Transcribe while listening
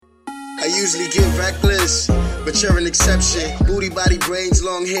I usually get reckless, but you're an exception. Booty, body, brains,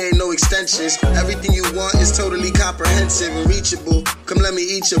 long hair, no extensions. Everything you want is totally comprehensive and reachable. Come let me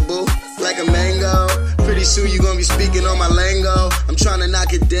eat your boo, like a mango. Pretty soon you gonna be speaking on my lingo. I'm trying to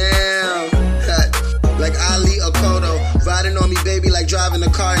knock it down, like Ali or Kodo. Riding on me, baby, like driving a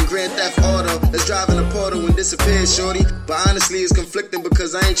car in Grand Theft Auto. Let's drive in a portal and disappear, shorty. But honestly, it's conflicting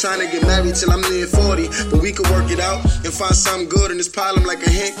because I ain't trying to get married till I'm near 40. But we could work it out and find something good in this problem like a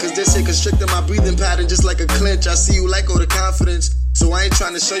hint. Cause this shit constricting my breathing pattern just like a clinch. I see you like all the confidence. So I ain't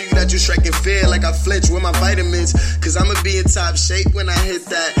trying to show you that you striking fear like I flinch with my vitamins. Cause I'ma be in top shape when I hit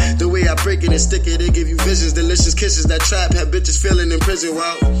that. The way I break it and stick it, it give you visions. Delicious kisses that trap, have bitches feeling in prison.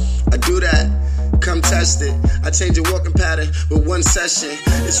 Well, I do that. Come test it. I change your walking pattern with one session.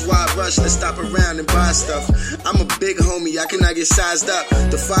 It's why I rush, let's stop around and buy stuff. I'm a big homie, I cannot get sized up.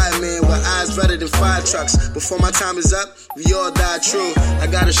 The fireman with eyes better than fire trucks. Before my time is up, we all die true. I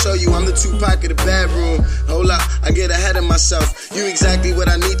gotta show you I'm the Tupac of the bedroom. Hold up, I get ahead of myself. You exactly what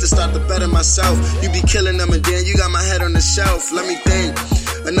I need to start to better myself. You be killing them and then you got my head on the shelf. Let me think.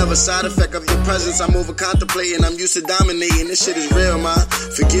 Another side effect of your presence, I'm over contemplating, I'm used to dominating. This shit is real, ma.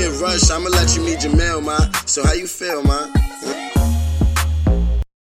 Forget rush, I'ma let you meet Jamil, ma. So how you feel, ma?